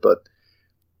probably, but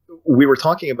we were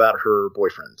talking about her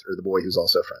boyfriend or the boy who's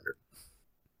also a friend.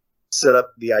 Set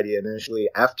up the idea initially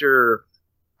after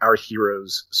our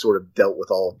heroes sort of dealt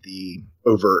with all of the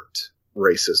overt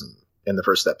racism in the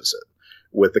first episode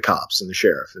with the cops and the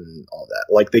sheriff and all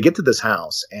that. Like they get to this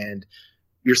house and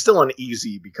you're still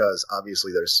uneasy because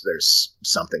obviously there's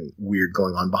something weird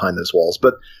going on behind those walls.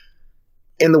 But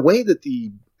in the way that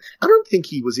I don't think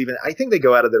he was even, I think they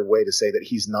go out of their way to say that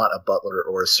he's not a butler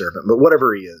or a servant, but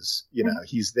whatever he is,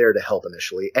 he's there to help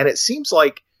initially. And it seems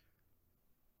like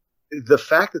the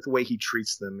fact that the way he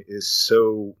treats them is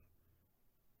so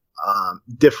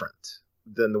different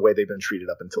than the way they've been treated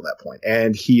up until that point.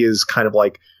 And he is kind of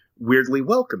like weirdly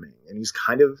welcoming and he's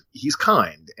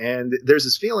kind. And there's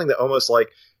this feeling that almost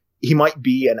like he might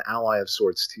be an ally of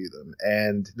sorts to them.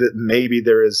 And that maybe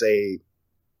there is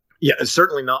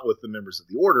certainly not with the members of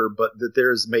the order, but that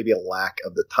there's maybe a lack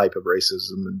of the type of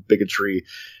racism and bigotry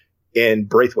in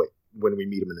Braithwaite when we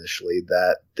meet him initially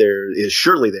that there is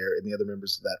surely there in the other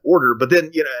members of that order. But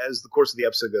then, as the course of the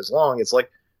episode goes along, it's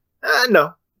like,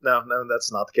 no,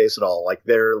 that's not the case at all. Like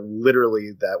they're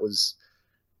literally,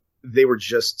 they were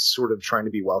just sort of trying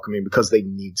to be welcoming because they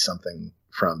need something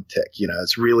from Tick.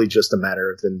 It's really just a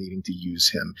matter of them needing to use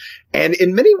him. And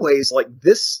in many ways, like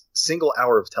this single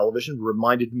hour of television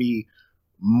reminded me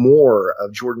more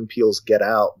of Jordan Peele's Get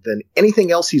Out than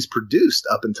anything else he's produced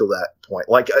up until that point.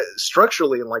 Like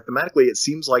structurally and like thematically, it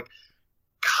seems like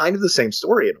kind of the same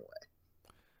story in a way.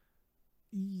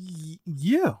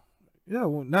 Yeah. Yeah,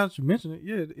 well, now that you mention it,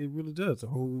 yeah, it really does. The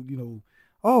whole,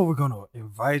 we're going to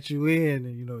invite you in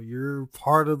and, you're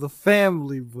part of the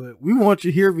family, but we want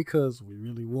you here because we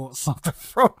really want something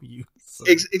from you. So.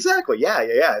 Exactly.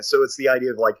 Yeah. So it's the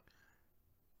idea of like,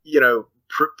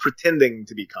 pretending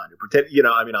to be kind of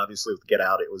obviously with Get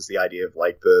Out, it was the idea of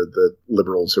like the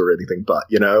liberals who are anything but,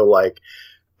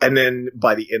 and then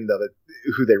by the end of it,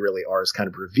 who they really are is kind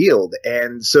of revealed.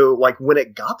 And so like when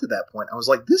it got to that point, I was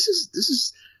like, this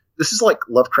is like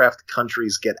Lovecraft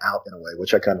Country's Get Out in a way,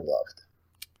 which I kind of loved.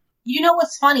 You know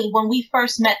what's funny? When we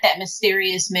first met that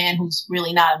mysterious man who's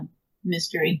really not a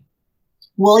mystery,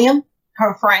 William,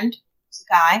 her friend,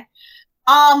 guy.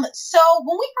 So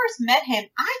when we first met him,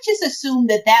 I just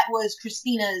assumed that was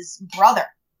Christina's brother.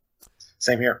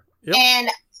 Same here. Yep.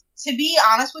 And to be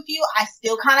honest with you, I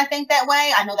still kind of think that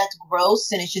way. I know that's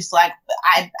gross, and it's just like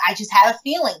I just had a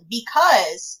feeling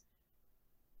because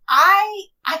I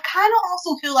kind of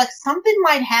also feel like something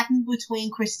might happen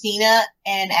between Christina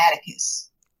and Atticus.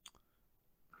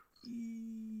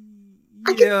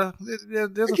 Yeah,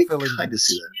 there's a feeling. Kind of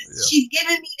see that. Yeah. She's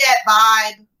giving me that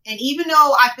vibe, and even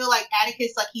though I feel like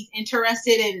Atticus, like he's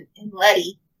interested in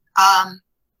Letty, I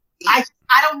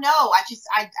don't know. I just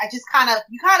kind of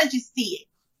you kind of just see it.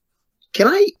 Can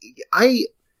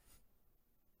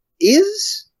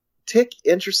is Tick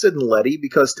interested in Letty?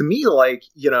 Because to me, like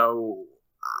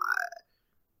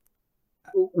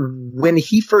when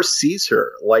he first sees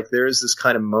her, like there's this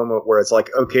kind of moment where it's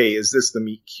like, okay, is this the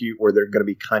meet cute where they're going to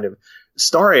be kind of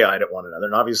starry-eyed at one another.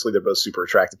 And obviously they're both super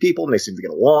attractive people and they seem to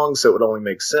get along. So it would only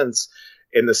make sense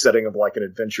in the setting of like an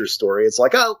adventure story. It's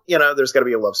like, oh, there's got to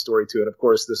be a love story to it. Of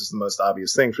course, this is the most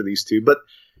obvious thing for these two. But,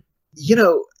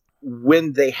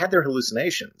 when they had their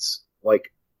hallucinations,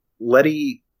 like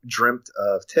Letty dreamt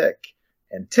of Tick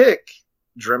and Tick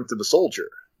dreamt of a soldier,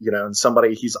 and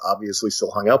somebody he's obviously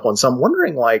still hung up on. So I'm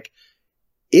wondering, like,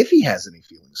 if he has any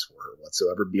feelings for her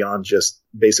whatsoever beyond just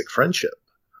basic friendship.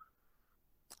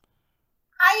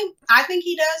 I think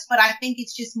he does, but I think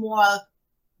it's just more of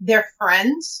they're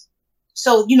friends.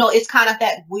 So, it's kind of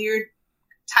that weird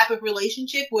type of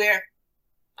relationship where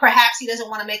perhaps he doesn't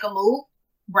want to make a move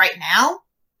right now.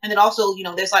 And then also,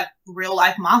 there's like real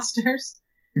life monsters.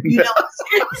 Yeah.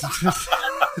 So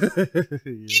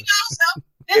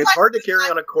it's hard to carry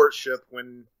on a courtship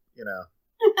when,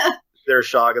 there are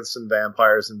shoggoths and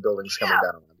vampires and buildings coming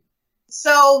down. So,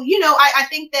 I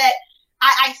think that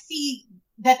I see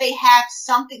that they have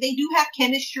something. They do have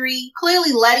chemistry.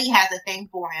 Clearly, Letty has a thing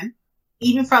for him,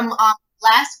 even from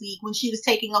last week when she was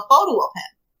taking a photo of him.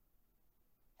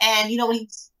 And, when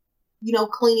he's,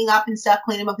 cleaning up and stuff,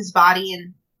 cleaning up his body.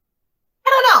 And I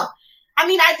don't know. I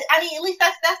mean, at least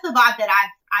that's the vibe that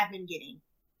I've been getting.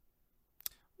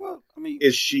 Well, I mean,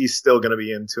 is she still going to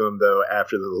be into him though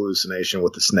after the hallucination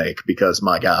with the snake? Because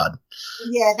my God,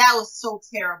 yeah, that was so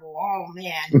terrible. Oh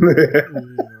man.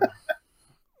 Yeah.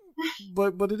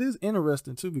 But it is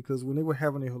interesting too, because when they were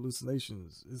having their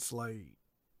hallucinations, it's like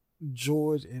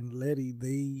George and Letty,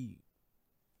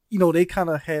 they kind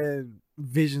of had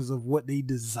visions of what they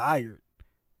desired,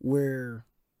 where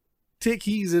Tick,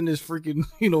 he's in this freaking,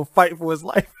 fight for his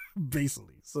life,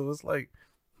 basically. So it's like,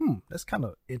 that's kind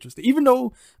of interesting. Even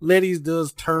though Letty's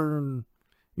does turn,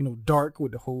 dark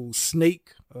with the whole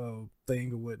snake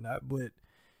thing or whatnot, but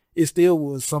it still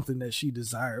was something that she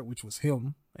desired, which was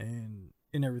him and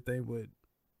everything. But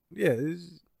yeah,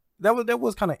 that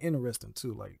was kind of interesting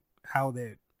too, like how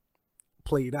that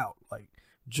played out. Like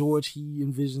George, he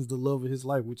envisions the love of his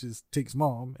life, which is Tick's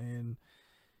mom, and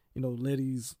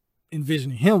Letty's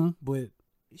envisioning him, but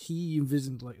he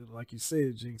envisioned, like you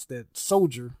said, Jinx, that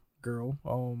soldier girl,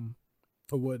 or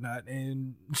whatnot,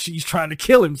 and she's trying to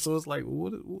kill him. So it's like,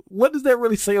 what does that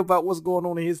really say about what's going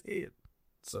on in his head?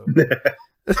 So, what happened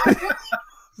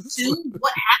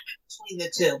between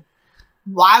the two?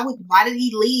 Why did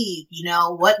he leave?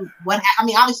 What? I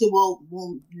mean, obviously we'll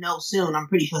know soon. I'm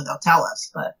pretty sure they'll tell us,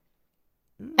 but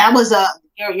that was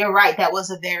you're right. That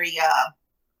was a very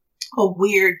a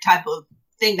weird type of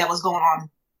thing that was going on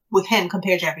with him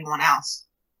compared to everyone else.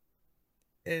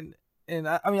 And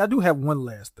I do have one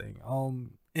last thing.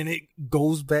 And it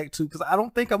goes back to, because I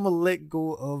don't think I'm gonna let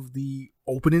go of the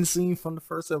opening scene from the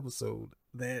first episode.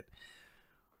 That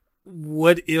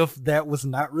what if that was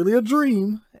not really a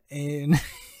dream and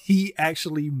he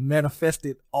actually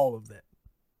manifested all of that?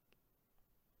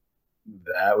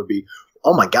 That would be,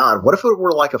 oh my God, what if it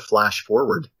were like a flash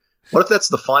forward? What if that's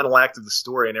the final act of the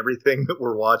story and everything that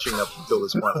we're watching up until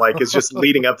this point, like, is just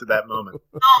leading up to that moment?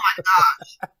 Oh my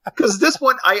gosh. Because at this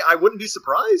point, I wouldn't be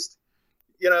surprised.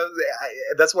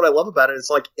 That's what I love about it.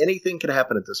 It's like anything can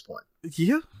happen at this point.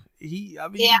 Yeah.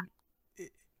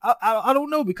 I don't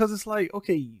know, because it's like,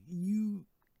 okay, we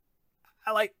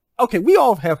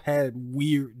all have had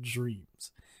weird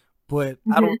dreams, but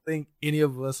I don't think any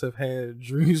of us have had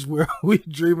dreams where we're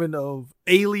dreaming of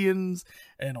aliens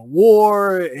and a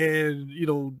war and,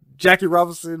 Jackie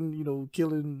Robinson,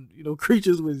 killing,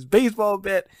 creatures with his baseball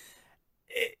bat.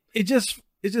 It just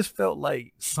felt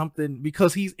like something,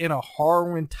 because he's in a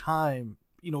harrowing time,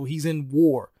 he's in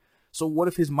war. So what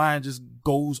if his mind just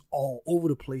goes all over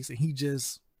the place and he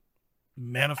just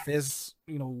manifests,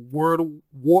 War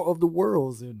of the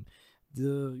Worlds and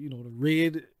the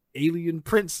red alien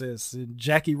princess and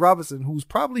Jackie Robinson, who's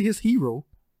probably his hero,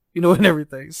 and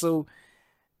everything. So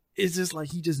it's just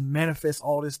like he just manifests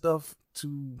all this stuff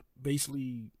to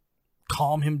basically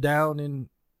calm him down in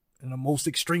a most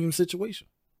extreme situation.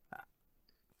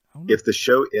 If the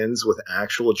show ends with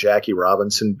actual Jackie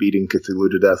Robinson beating Cthulhu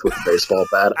to death with a baseball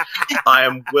bat, I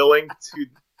am willing to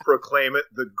proclaim it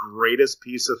the greatest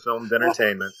piece of filmed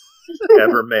entertainment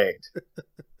ever made.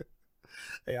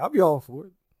 Hey, I'll be all for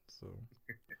it. So.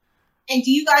 And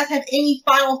do you guys have any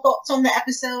final thoughts on the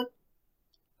episode?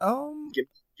 Give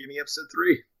me episode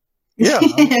 3.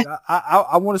 Yeah,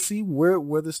 I want to see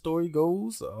where the story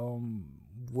goes.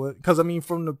 Because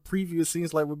from the previous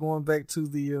scenes, like we're going back to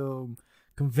the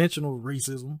conventional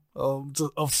racism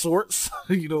of sorts,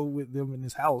 with them in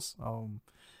his house,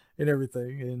 and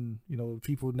everything, and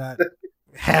people not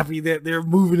happy that they're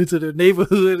moving into their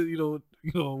neighborhood,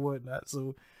 whatnot.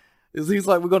 So it seems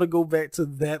like we're gonna go back to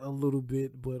that a little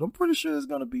bit, but I'm pretty sure there's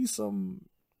gonna be some,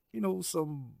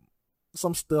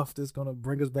 some stuff that's gonna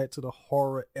bring us back to the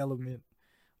horror element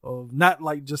of not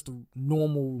like just the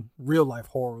normal real life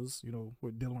horrors,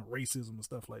 with dealing with racism and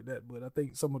stuff like that. But I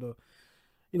think some of the,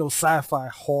 sci-fi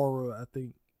horror, I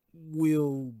think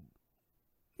will,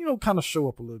 kind of show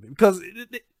up a little bit, because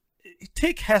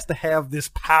Tick has to have this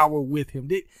power with him.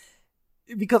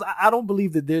 Because I don't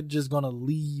believe that they're just gonna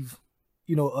leave,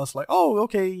 us like, oh,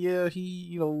 okay, yeah,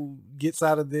 he, gets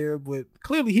out of there, but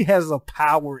clearly he has a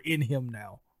power in him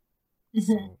now.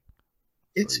 So,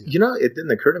 it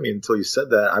didn't occur to me until you said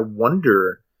that. I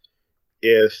wonder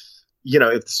if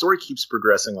the story keeps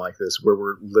progressing like this, where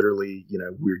we're literally,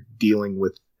 we're dealing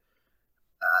with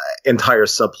entire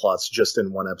subplots just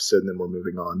in one episode, and then we're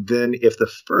moving on. Then if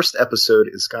the first episode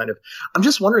is I'm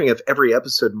just wondering if every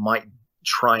episode might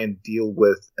try and deal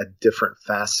with a different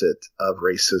facet of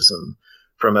racism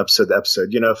from episode to episode.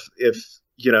 If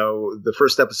the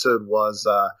first episode was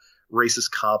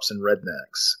racist cops and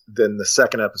rednecks, then the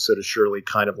second episode is surely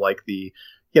kind of like the,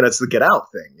 it's the Get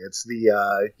Out thing. It's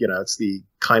the, it's the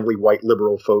kindly white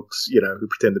liberal folks, who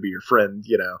pretend to be your friend,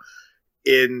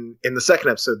 in the second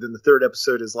episode. Then the third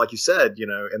episode is, like you said,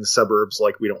 in the suburbs,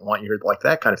 like, we don't want you here, like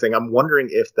that kind of thing. I'm wondering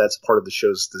if that's part of the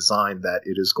show's design, that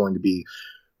it is going to be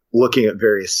looking at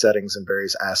various settings and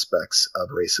various aspects of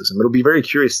racism. It'll be very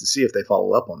curious to see if they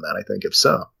follow up on that, I think, if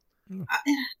so.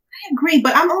 I agree,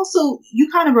 but I'm also, you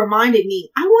kind of reminded me,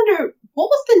 I wonder, what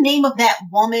was the name of that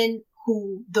woman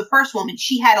who, the first woman,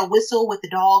 she had a whistle with the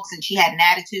dogs and she had an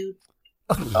attitude?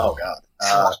 Oh,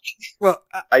 God.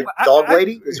 Dog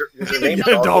Lady? Is her name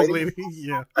Dog Lady?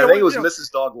 Yeah. I think it was Mrs.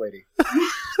 Dog Lady. Mrs.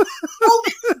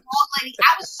 Dog Lady.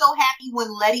 I was so happy when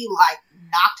Letty,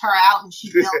 knocked her out and she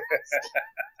fell.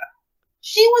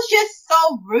 She was just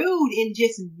so rude and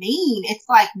just mean. It's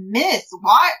like, miss,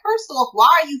 why, first off, why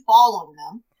are you following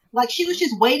them? Like, she was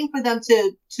just waiting for them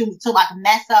to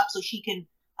mess up so she can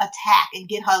attack and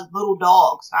get her little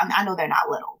dogs. I know they're not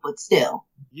little, but still.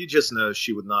 You just know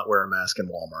she would not wear a mask in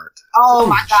Walmart. Oh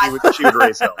my God. She would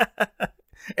raise hell.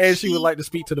 And she would like to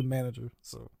speak to the manager.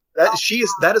 So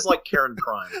that is like Karen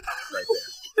Prime right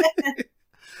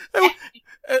there.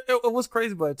 What's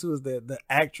crazy about it too is that the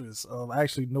actress, I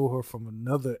actually know her from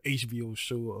another HBO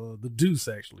show, The Deuce.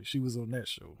 Actually, she was on that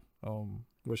show,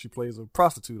 where she plays a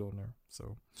prostitute on there.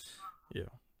 So, yeah.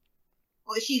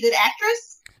 Well, is she a good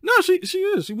actress? No, she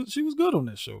is. She was good on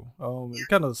that show. It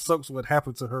kind of sucks what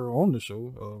happened to her on the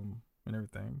show, and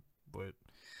everything.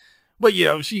 But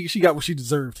yeah, she got what she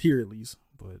deserved here at least.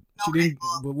 But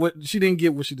she didn't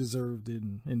get what she deserved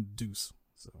in Deuce.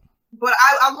 So. But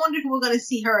I wondered if we're going to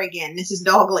see her again. This is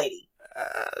Dog Lady.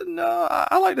 No,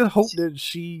 I like to hope that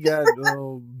she got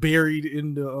buried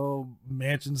in the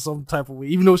mansion some type of way,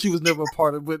 even though she was never a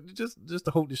part of it. But just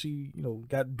to hope that she,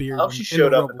 got buried. I hope she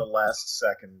showed up in the last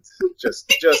second,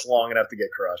 just long enough to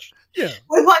get crushed. Yeah. I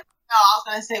was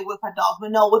going to say with her dogs,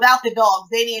 but no, without the dogs,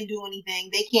 they didn't do anything.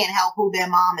 They can't help who their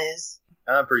mom is.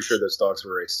 I'm pretty sure those dogs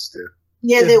were racist too.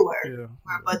 Yeah, they were. Yeah.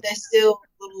 But they're still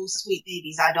little sweet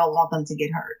babies. I don't want them to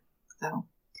get hurt. So.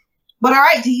 But all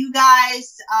right, do you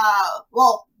guys,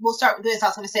 we'll start with this. I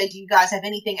was going to say, do you guys have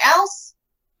anything else?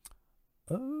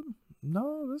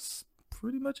 No, that's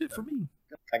pretty much it for me.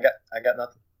 I got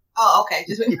nothing. Oh, okay.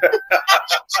 Okay.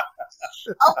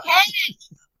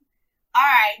 All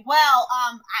right. Well,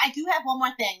 I do have one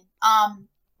more thing.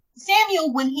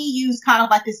 Samuel, when he used kind of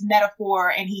like this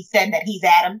metaphor and he said that he's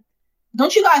Adam,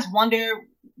 don't you guys wonder,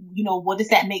 what does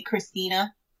that make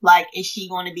Christina? Like, is she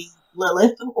going to be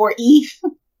Lilith or Eve?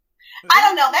 I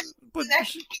don't know.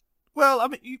 Well, I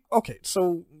mean, okay,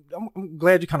 so I'm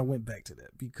glad you kind of went back to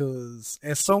that, because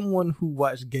as someone who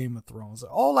watched Game of Thrones,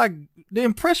 the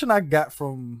impression I got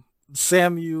from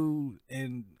Samuel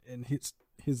and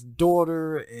his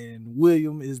daughter and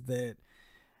William is that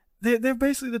they're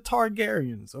basically the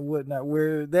Targaryens or whatnot,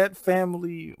 where that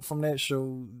family from that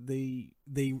show, they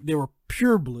were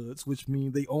purebloods, which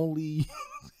means they only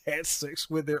had sex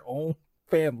with their own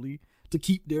family to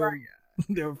keep their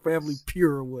family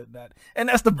pure or whatnot. And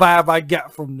that's the vibe I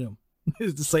got from them.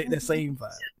 It's that same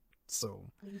vibe.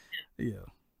 So, yeah.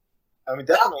 I mean,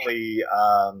 definitely,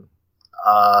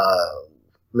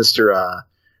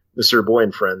 Mr. Boy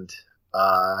and Friend,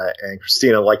 and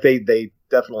Christina, like they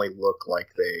definitely look like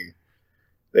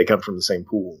they come from the same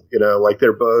pool, like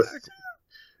they're both.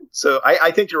 So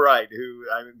I think you're right.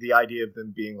 The idea of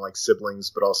them being like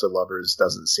siblings, but also lovers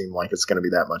doesn't seem like it's going to be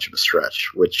that much of a stretch,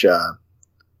 which, yeah.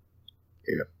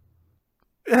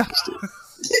 Okay.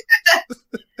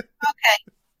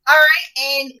 All right.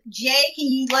 And Jay, can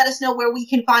you let us know where we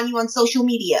can find you on social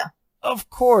media? Of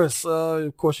course,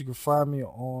 you can find me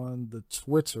on the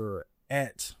Twitter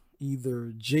at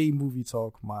either J Movie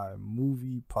Talk, my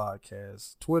movie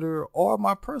podcast Twitter, or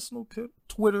my personal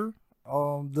Twitter,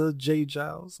 the J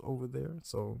Giles over there.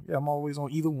 So yeah, I'm always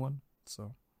on either one.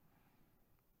 So.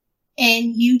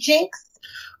 And you, Jinx?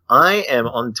 I am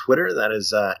on Twitter. That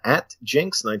is at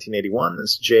Jinx1981.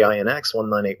 That's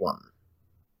JINX1981.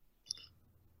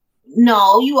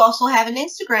 No, you also have an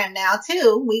Instagram now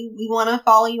too. We want to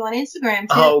follow you on Instagram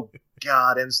too. Oh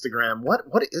God, Instagram. What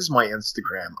is my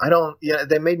Instagram? I don't. Yeah,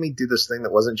 they made me do this thing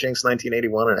that wasn't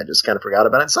Jinx1981, and I just kind of forgot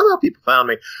about it. And somehow people found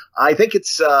me. I think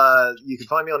it's you can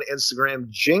find me on Instagram,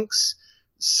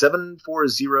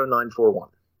 Jinx740941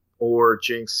 or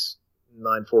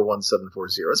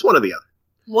Jinx941740. It's one or the other.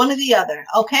 One or the other.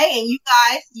 Okay, and you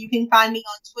guys, you can find me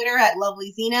on Twitter at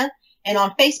Lovely Xena and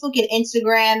on Facebook and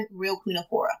Instagram, Real Queen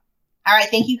Afora. All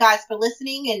right, thank you guys for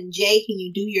listening. And Jay, can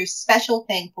you do your special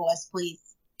thing for us, please?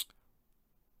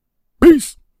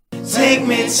 Peace. Take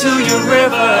me to your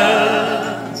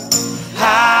river.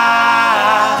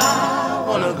 I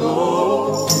wanna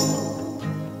go.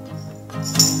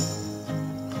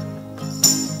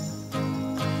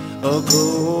 Go.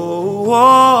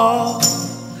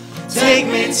 Take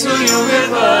me to your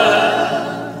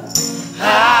river.